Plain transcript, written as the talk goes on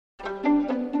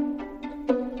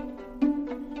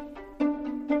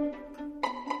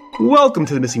Welcome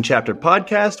to the Missing Chapter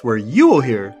podcast, where you will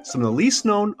hear some of the least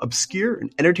known, obscure,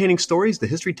 and entertaining stories the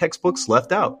history textbooks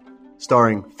left out,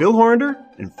 starring Phil Horander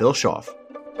and Phil Schaff.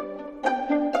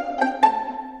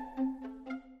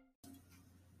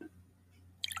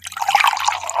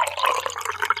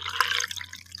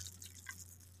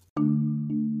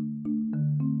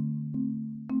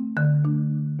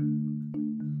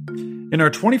 In our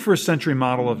 21st century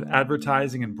model of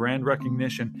advertising and brand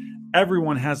recognition,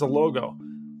 everyone has a logo.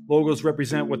 Logos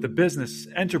represent what the business,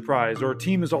 enterprise, or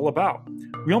team is all about.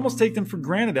 We almost take them for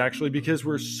granted, actually, because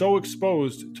we're so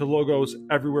exposed to logos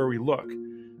everywhere we look.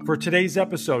 For today's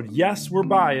episode, yes, we're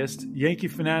biased, Yankee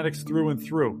fanatics through and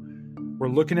through. We're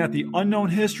looking at the unknown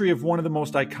history of one of the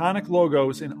most iconic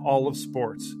logos in all of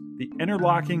sports, the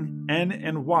interlocking N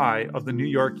and Y of the New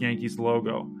York Yankees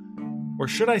logo. Or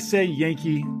should I say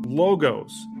Yankee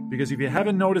logos? Because if you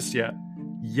haven't noticed yet,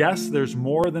 yes, there's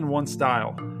more than one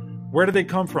style. Where do they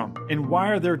come from? And why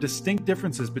are there distinct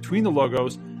differences between the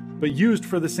logos, but used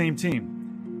for the same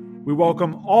team? We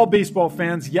welcome all baseball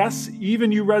fans, yes,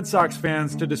 even you Red Sox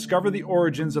fans, to discover the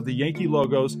origins of the Yankee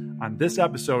logos on this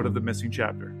episode of The Missing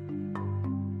Chapter.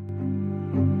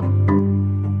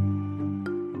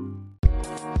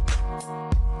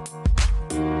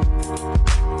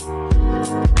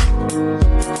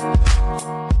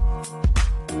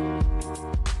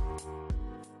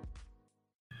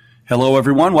 Hello,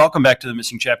 everyone. Welcome back to the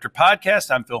Missing Chapter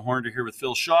podcast. I'm Phil Horander here with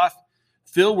Phil Schaff.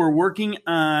 Phil, we're working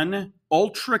on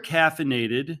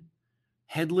ultra-caffeinated,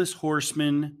 Headless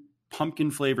Horseman,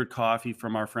 pumpkin-flavored coffee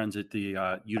from our friends at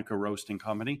the Utica Roasting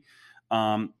Company.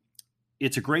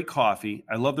 It's a great coffee.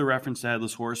 I love the reference to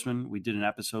Headless Horseman. We did an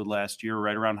episode last year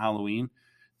right around Halloween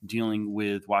dealing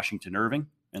with Washington Irving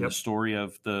and the story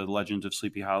of the legend of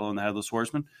Sleepy Hollow and the Headless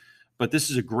Horseman. But this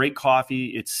is a great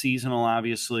coffee. It's seasonal,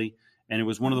 obviously. And it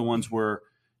was one of the ones where,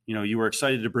 you know, you were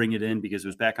excited to bring it in because it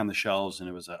was back on the shelves and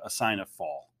it was a sign of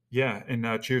fall. Yeah, and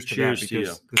cheers to that,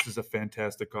 because this is a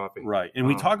fantastic coffee. Right, and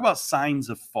we talk about signs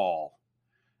of fall.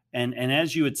 And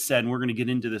as you had said, and we're going to get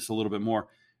into this a little bit more,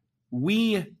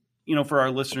 we, you know, for our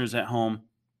listeners at home,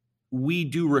 we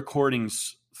do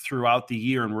recordings throughout the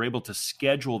year and we're able to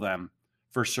schedule them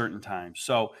for certain times.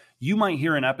 So you might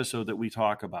hear an episode that we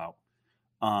talk about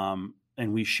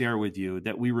and we share with you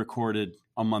that we recorded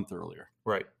a month earlier.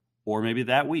 Right. Or maybe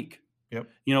that week. Yep.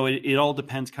 You know, it all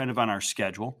depends kind of on our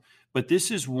schedule. But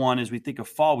this is one, as we think of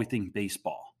fall, we think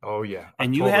baseball. Oh, yeah.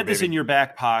 And you had this in your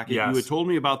back pocket. Yes. You had told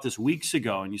me about this weeks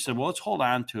ago, and you said, well, let's hold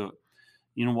on to it.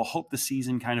 You know, we'll hope the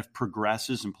season kind of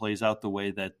progresses and plays out the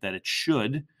way that it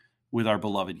should with our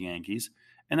beloved Yankees.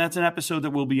 And that's an episode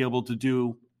that we'll be able to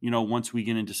do, you know, once we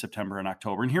get into September and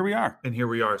October. And here we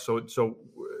are. So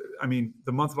I mean,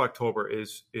 the month of October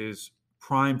is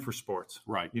prime for sports.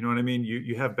 Right. You know what I mean?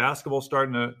 You have basketball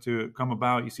starting to come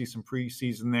about. You see some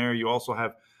preseason there. You also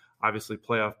have, obviously,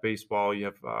 playoff baseball. You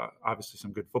have, obviously,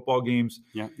 some good football games.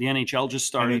 Yeah, the NHL just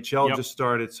started. Just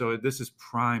started. So this is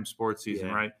prime sports season,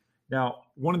 right? Now,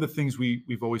 one of the things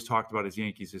we've always talked about as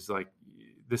Yankees is like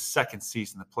this second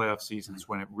season, the playoff season, is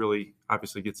when it really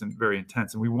obviously gets very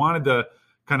intense. And we wanted to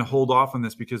kind of hold off on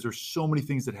this because there's so many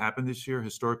things that happened this year,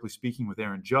 historically speaking, with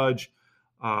Aaron Judge,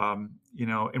 you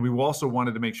know, and we also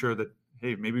wanted to make sure that,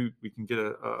 hey, maybe we can get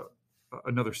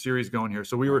another series going here.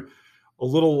 So we were a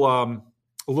little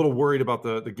worried about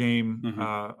the game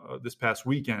this past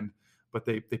weekend, but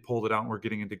they pulled it out and we're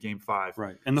getting into Game 5.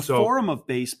 Right. And the forum of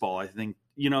baseball, I think,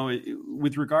 you know,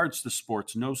 with regards to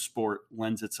sports, no sport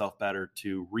lends itself better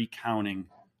to recounting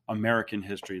American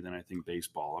history than I think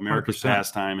baseball, America's 100%.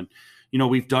 Pastime. And, you know,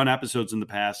 we've done episodes in the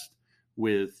past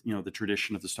with, you know, the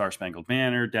tradition of the Star-Spangled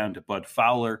Banner down to Bud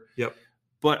Fowler. Yep.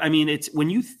 But I mean, it's when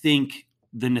you think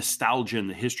the nostalgia and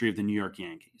the history of the New York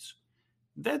Yankees,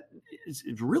 that is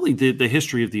really the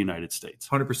history of the United States.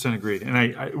 100% agreed. And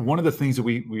I one of the things that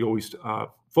we always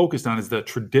focused on is the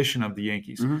tradition of the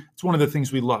Yankees. Mm-hmm. It's one of the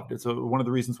things we loved. It's one of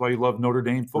the reasons why you love Notre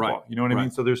Dame football. Right. You know what I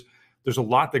mean? So there's a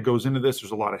lot that goes into this.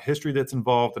 There's a lot of history that's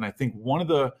involved. And I think one of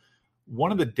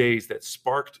the days that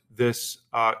sparked this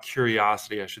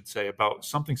curiosity, I should say, about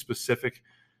something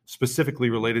specifically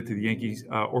related to the Yankees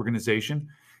organization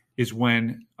is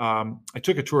when I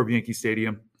took a tour of Yankee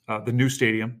Stadium, the new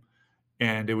stadium.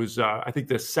 And it was, I think,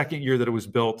 the second year that it was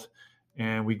built.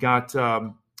 And we got,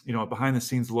 you know, a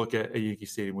behind-the-scenes look at Yankee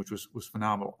Stadium, which was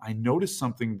phenomenal. I noticed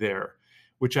something there,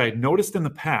 which I had noticed in the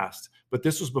past, but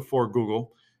this was before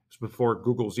Google. It was before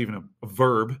Google's even a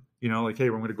verb, you know, like,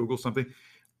 hey, we're going to Google something.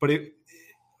 But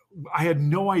I had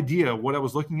no idea what I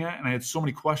was looking at, and I had so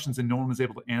many questions, and no one was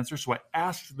able to answer. So I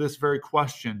asked this very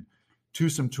question to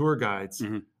some tour guides,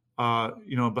 you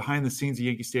know, behind the scenes of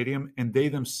Yankee Stadium, and they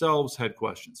themselves had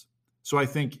questions. So I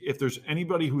think if there's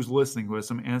anybody who's listening who has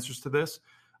some answers to this,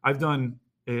 I've done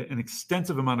an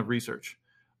extensive amount of research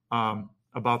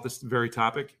about this very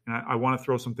topic, and I want to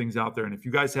throw some things out there. And if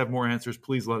you guys have more answers,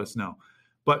 please let us know.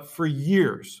 But for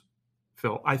years,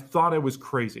 Phil, I thought I was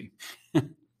crazy.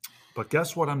 But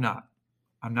guess what? I'm not.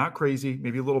 I'm not crazy,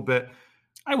 maybe a little bit.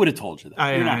 I would have told you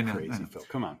that. You're not crazy, I know. Phil.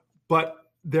 Come on. But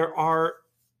there are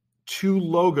two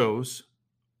logos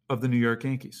of the New York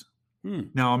Yankees.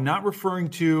 Now, I'm not referring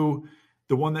to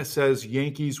the one that says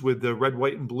Yankees with the red,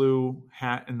 white, and blue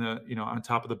hat and the on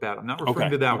top of the bat. I'm not referring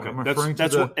to that one. I'm referring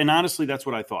to and honestly, that's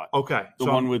what I thought. Okay, the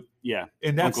one with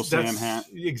and that's Uncle Sam hat.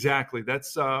 Exactly.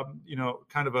 That's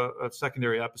kind of a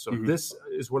secondary episode. Mm-hmm. This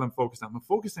is what I'm focused on. I'm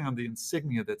focusing on the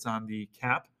insignia that's on the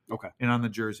cap, and on the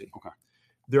jersey. Okay.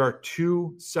 There are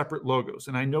two separate logos,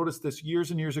 and I noticed this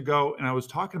years and years ago. And I was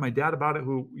talking to my dad about it.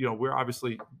 Who we're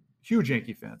obviously huge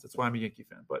Yankee fans. That's why I'm a Yankee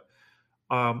fan, but.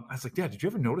 I was like, Dad, did you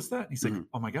ever notice that? And he's like,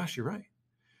 oh my gosh, you're right.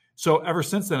 So ever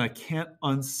since then, I can't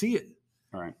unsee it.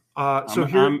 All right. So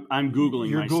I'm Googling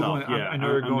you're myself. Googling. Yeah, I know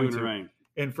you're going to. Right.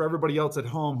 And for everybody else at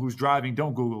home who's driving,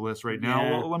 don't Google this right now.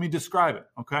 Yeah. Well, let me describe it.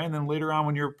 Okay. And then later on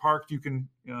when you're parked, you can,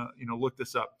 look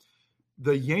this up.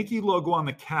 The Yankee logo on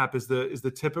the cap is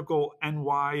the typical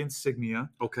NY insignia.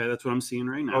 Okay. That's what I'm seeing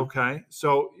right now. Okay.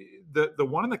 So the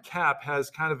one on the cap has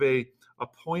kind of a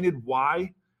pointed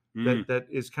Y that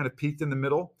is kind of peaked in the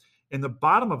middle, and the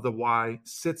bottom of the Y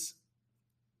sits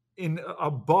in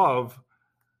above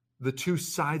the two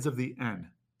sides of the N.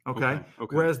 Okay.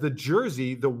 Whereas the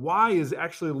jersey, the Y is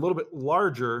actually a little bit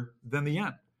larger than the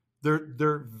N.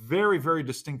 They're very, very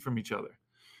distinct from each other.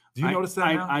 Do you notice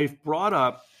that? I've brought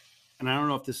up, and I don't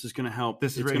know if this is going to help.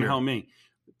 It's going to help me.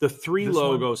 The three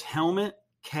logos: helmet,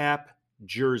 cap,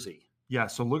 jersey. Yeah,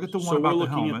 so look at the one about the helmet.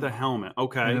 So we're looking at the helmet.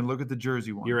 Okay. And then look at the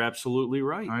jersey one. You're absolutely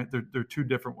right. All right, they're two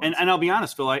different ones. And I'll be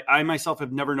honest, Phil, I myself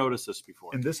have never noticed this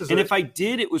before. And if I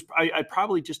did, it was I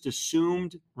probably just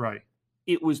assumed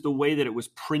it was the way that it was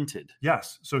printed.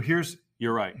 Yes. So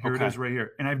you're right. Here it is right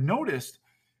here. And I've noticed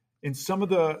in some of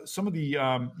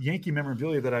the Yankee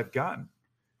memorabilia that I've gotten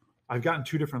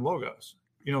two different logos.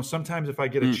 Sometimes if I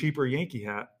get a cheaper Yankee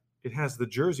hat, it has the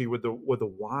jersey with the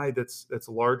Y that's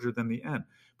larger than the N.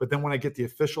 But then when I get the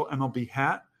official MLB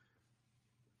hat,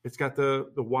 it's got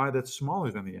the Y that's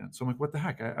smaller than the N. So I'm like, what the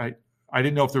heck? I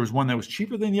didn't know if there was one that was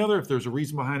cheaper than the other, if there's a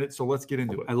reason behind it. So let's get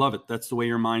into it. I love it. That's the way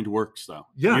your mind works, though.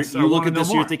 Yes. You look at this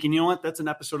and you're thinking, you know what? That's an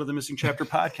episode of the Missing Chapter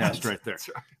podcast right there.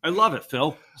 Right. I love it,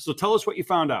 Phil. So tell us what you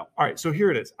found out. All right. So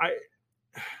here it is.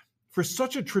 For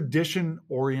such a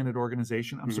tradition-oriented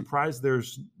organization, I'm surprised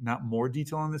there's not more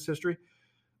detail on this history.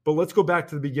 But let's go back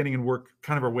to the beginning and work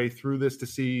kind of our way through this to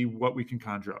see what we can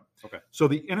conjure up. Okay. So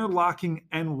the interlocking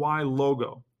NY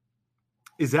logo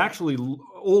is actually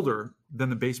older than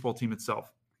the baseball team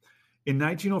itself. In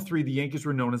 1903, the Yankees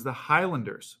were known as the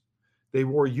Highlanders. They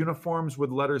wore uniforms with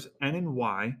letters N and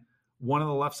Y, one on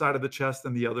the left side of the chest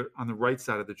and the other on the right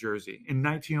side of the jersey. In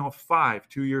 1905,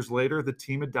 2 years later, the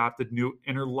team adopted new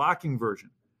interlocking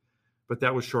version, but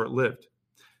that was short-lived.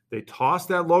 They tossed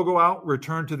that logo out,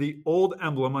 returned to the old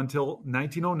emblem until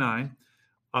 1909,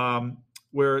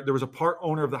 where there was a part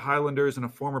owner of the Highlanders and a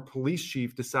former police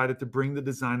chief decided to bring the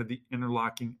design of the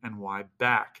interlocking NY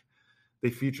back. They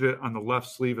featured it on the left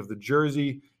sleeve of the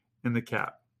jersey and the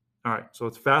cap. All right, so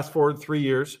let's fast forward 3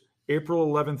 years. April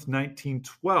 11th,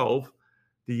 1912,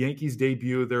 the Yankees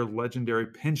debut their legendary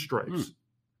pinstripes.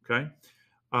 Okay,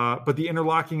 but the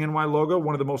interlocking NY logo,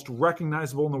 one of the most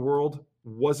recognizable in the world,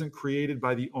 wasn't created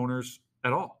by the owners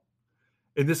at all.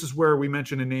 And this is where we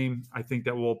mention a name, I think,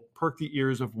 that will perk the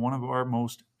ears of one of our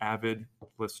most avid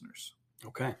listeners.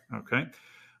 Okay.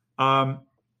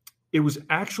 It was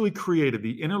actually created,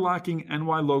 the interlocking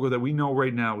NY logo that we know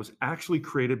right now was actually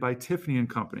created by Tiffany &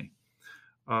 Company.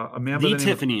 A man by the name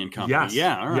Tiffany & Company. Yes.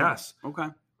 Yeah. All right. Yes. Okay.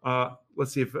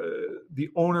 Let's see if the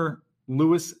owner,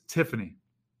 Louis Tiffany,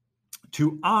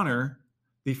 to honor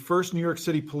the first New York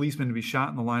City policeman to be shot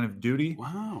in the line of duty.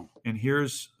 Wow. And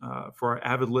here's, for our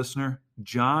avid listener,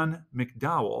 John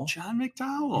McDowell. John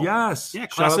McDowell. Yes. Yeah,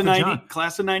 class of 90,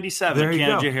 class of 97. There you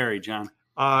go. Harry, John.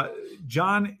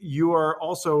 John, you are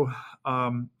also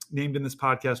named in this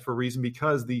podcast for a reason,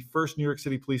 because the first New York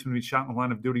City policeman to be shot in the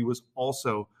line of duty was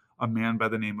also a man by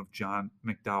the name of John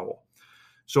McDowell.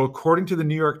 So according to the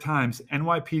New York Times,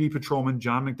 NYPD patrolman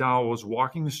John McDowell was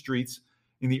walking the streets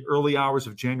in the early hours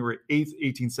of January 8th,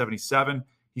 1877.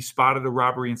 He spotted a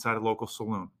robbery inside a local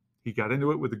saloon. He got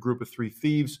into it with a group of three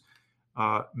thieves.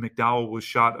 McDowell was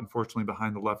shot, unfortunately,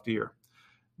 behind the left ear.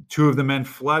 Two of the men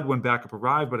fled when backup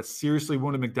arrived, but a seriously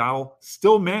wounded McDowell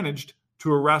still managed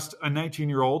to arrest a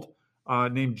 19-year-old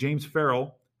named James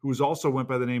Farrell, who also went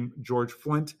by the name George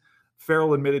Flint.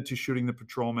 Farrell admitted to shooting the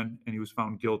patrolman, and he was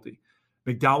found guilty.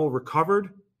 McDowell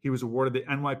recovered. He was awarded the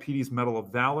NYPD's Medal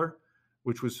of Valor,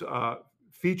 which was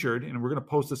featured, and we're going to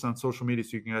post this on social media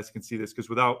so you guys can see this, because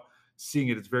without seeing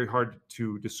it, it's very hard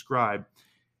to describe.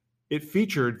 It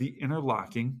featured the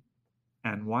interlocking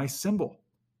NY symbol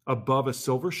above a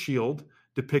silver shield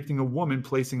depicting a woman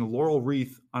placing a laurel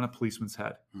wreath on a policeman's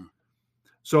head.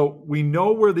 So we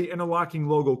know where the interlocking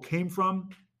logo came from,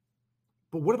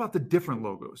 but what about the different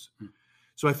logos?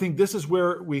 So I think this is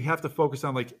where we have to focus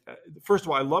on, like, first of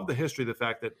all, I love the history of the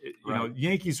fact that, you know,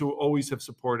 Yankees who always have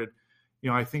supported, you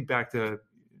know, I think back to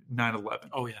 9/11.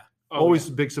 Oh, yeah. Always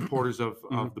big supporters of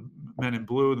the men in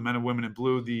blue, the men and women in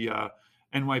blue, the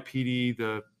NYPD,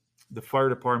 the fire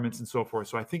departments, and so forth.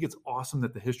 So I think it's awesome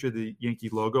that the history of the Yankee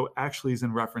logo actually is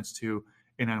in reference to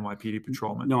an NYPD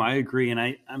patrolman. No, I agree. And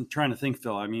I'm trying to think,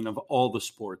 Phil, I mean, of all the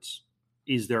sports,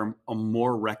 is there a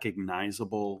more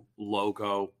recognizable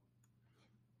logo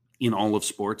in all of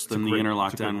sports than the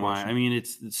interlocked NY? Question. I mean,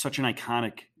 it's such an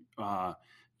iconic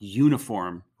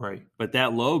uniform, right? But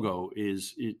that logo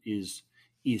is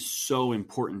so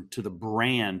important to the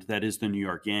brand that is the New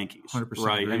York Yankees, 100%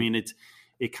 right? agree. I mean,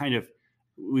 it kind of,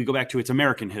 we go back to its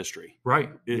American history,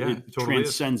 right? It totally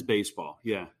transcends baseball.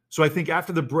 Yeah. So I think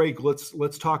after the break,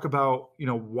 let's talk about, you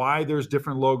know, why there's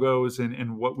different logos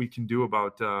and what we can do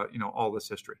about you know, all this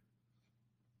history.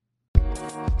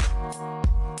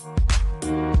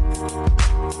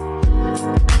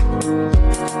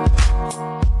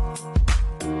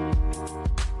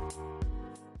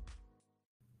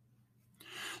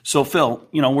 So, Phil,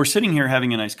 you know, we're sitting here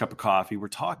having a nice cup of coffee. We're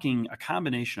talking a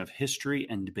combination of history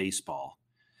and baseball.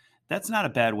 That's not a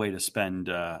bad way to spend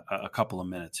a couple of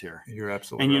minutes here. You're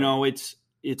absolutely and, right. You know,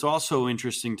 it's also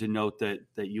interesting to note that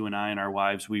you and I and our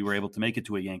wives, we were able to make it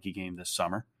to a Yankee game this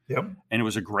summer. Yep. And it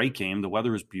was a great game. The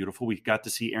weather was beautiful. We got to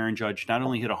see Aaron Judge not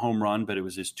only hit a home run, but it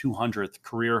was his 200th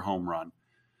career home run.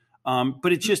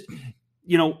 But it's just,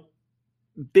 you know,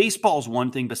 baseball's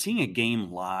one thing, but seeing a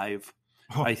game live,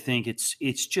 I think it's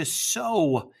just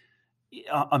so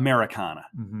Americana,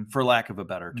 for lack of a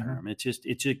better term. It's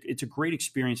a great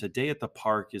experience. A day at the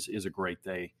park is a great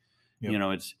day. Yep. You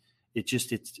know,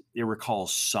 it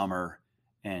recalls summer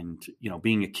and, you know,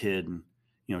 being a kid and,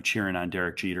 you know, cheering on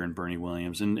Derek Jeter and Bernie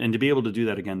Williams, and to be able to do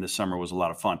that again this summer was a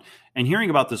lot of fun. And hearing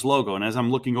about this logo, and as I'm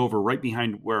looking over right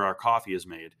behind where our coffee is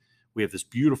made, we have this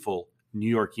beautiful New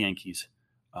York Yankees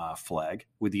flag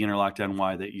with the interlocked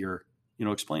NY that you're, you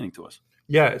know, explaining to us.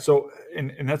 Yeah. So,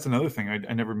 and that's another thing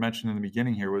I never mentioned in the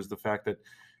beginning here was the fact that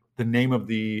the name of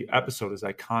the episode is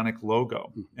IcoNYc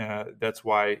Logo. That's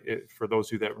why, for those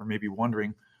of you that were maybe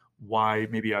wondering why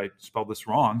maybe I spelled this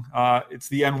wrong, it's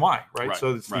the NY, right?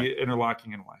 So it's the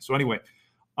interlocking NY. So anyway,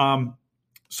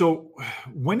 so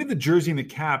when did the jersey and the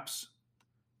caps,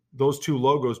 those two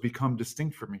logos, become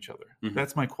distinct from each other?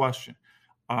 That's my question.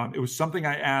 It was something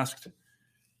I asked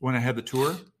when I had the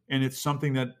tour. And it's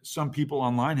something that some people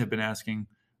online have been asking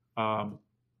the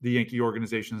Yankee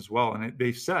organization as well. And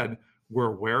they've said, we're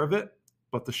aware of it,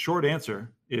 but the short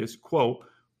answer is, quote,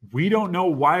 we don't know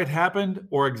why it happened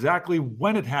or exactly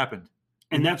when it happened.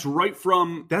 And that's right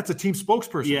from... That's a team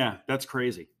spokesperson. Yeah, that's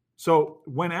crazy. So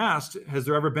when asked, has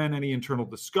there ever been any internal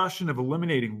discussion of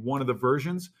eliminating one of the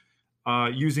versions,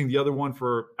 using the other one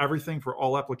for everything, for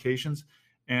all applications?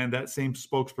 And that same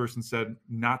spokesperson said,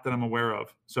 not that I'm aware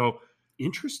of. So...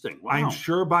 Interesting. Wow. I'm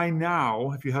sure by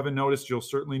now, if you haven't noticed, you'll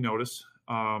certainly notice,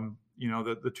 you know,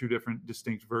 the two different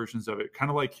distinct versions of it.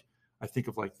 Kind of like, I think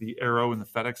of like the arrow and the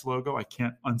FedEx logo. I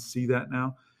can't unsee that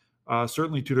now.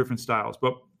 Certainly two different styles.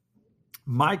 But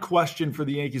my question for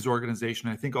the Yankees organization,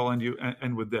 I think I'll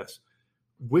end with this.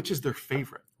 Which is their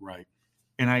favorite? Right.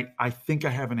 And I think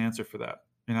I have an answer for that.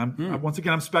 And once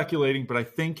again, I'm speculating, but I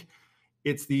think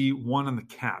it's the one on the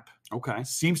cap. Okay.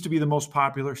 Seems to be the most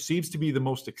popular, seems to be the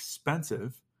most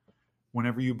expensive.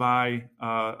 Whenever you buy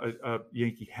a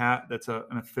Yankee hat, that's an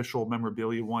official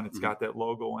memorabilia one. It's got that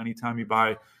logo. Anytime you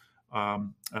buy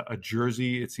a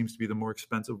jersey, it seems to be the more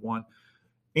expensive one.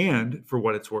 And for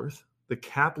what it's worth, the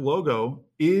cap logo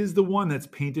is the one that's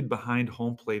painted behind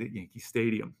home plate at Yankee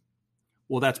Stadium.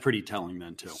 Well, that's pretty telling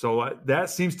then, too. So that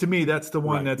seems to me that's the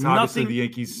one that's obviously the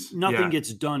Yankees. Nothing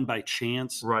gets done by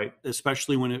chance. Right.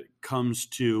 Especially when it comes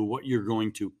to what you're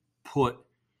going to put,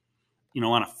 you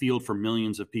know, on a field for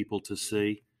millions of people to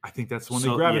see. I think that's the one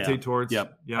they gravitate towards.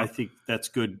 Yep. I think that's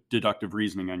good deductive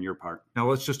reasoning on your part. Now,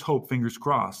 let's just hope, fingers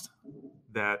crossed,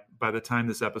 that by the time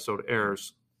this episode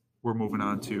airs, we're moving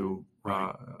on to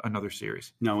another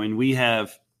series. No, and we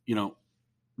have, you know,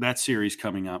 that series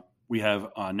coming up. We have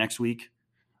next week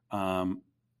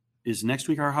is next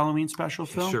week our Halloween special,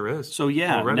 Phil? It sure is. So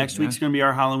yeah, Already, next week's going to be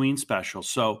our Halloween special.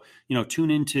 So,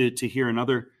 tune in to hear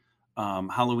another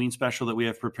Halloween special that we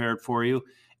have prepared for you.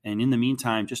 And in the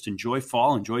meantime, just enjoy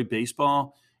fall, enjoy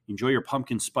baseball, enjoy your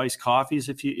pumpkin spice coffees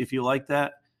if you like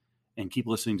that, and keep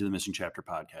listening to the Missing Chapter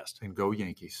podcast. And go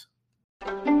Yankees.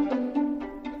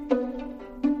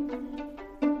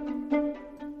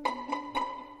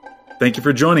 Thank you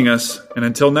for joining us, and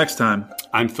until next time,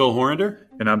 I'm Phil Horrender.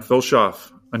 And I'm Phil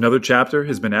Schaff. Another chapter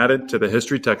has been added to the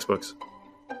history textbooks.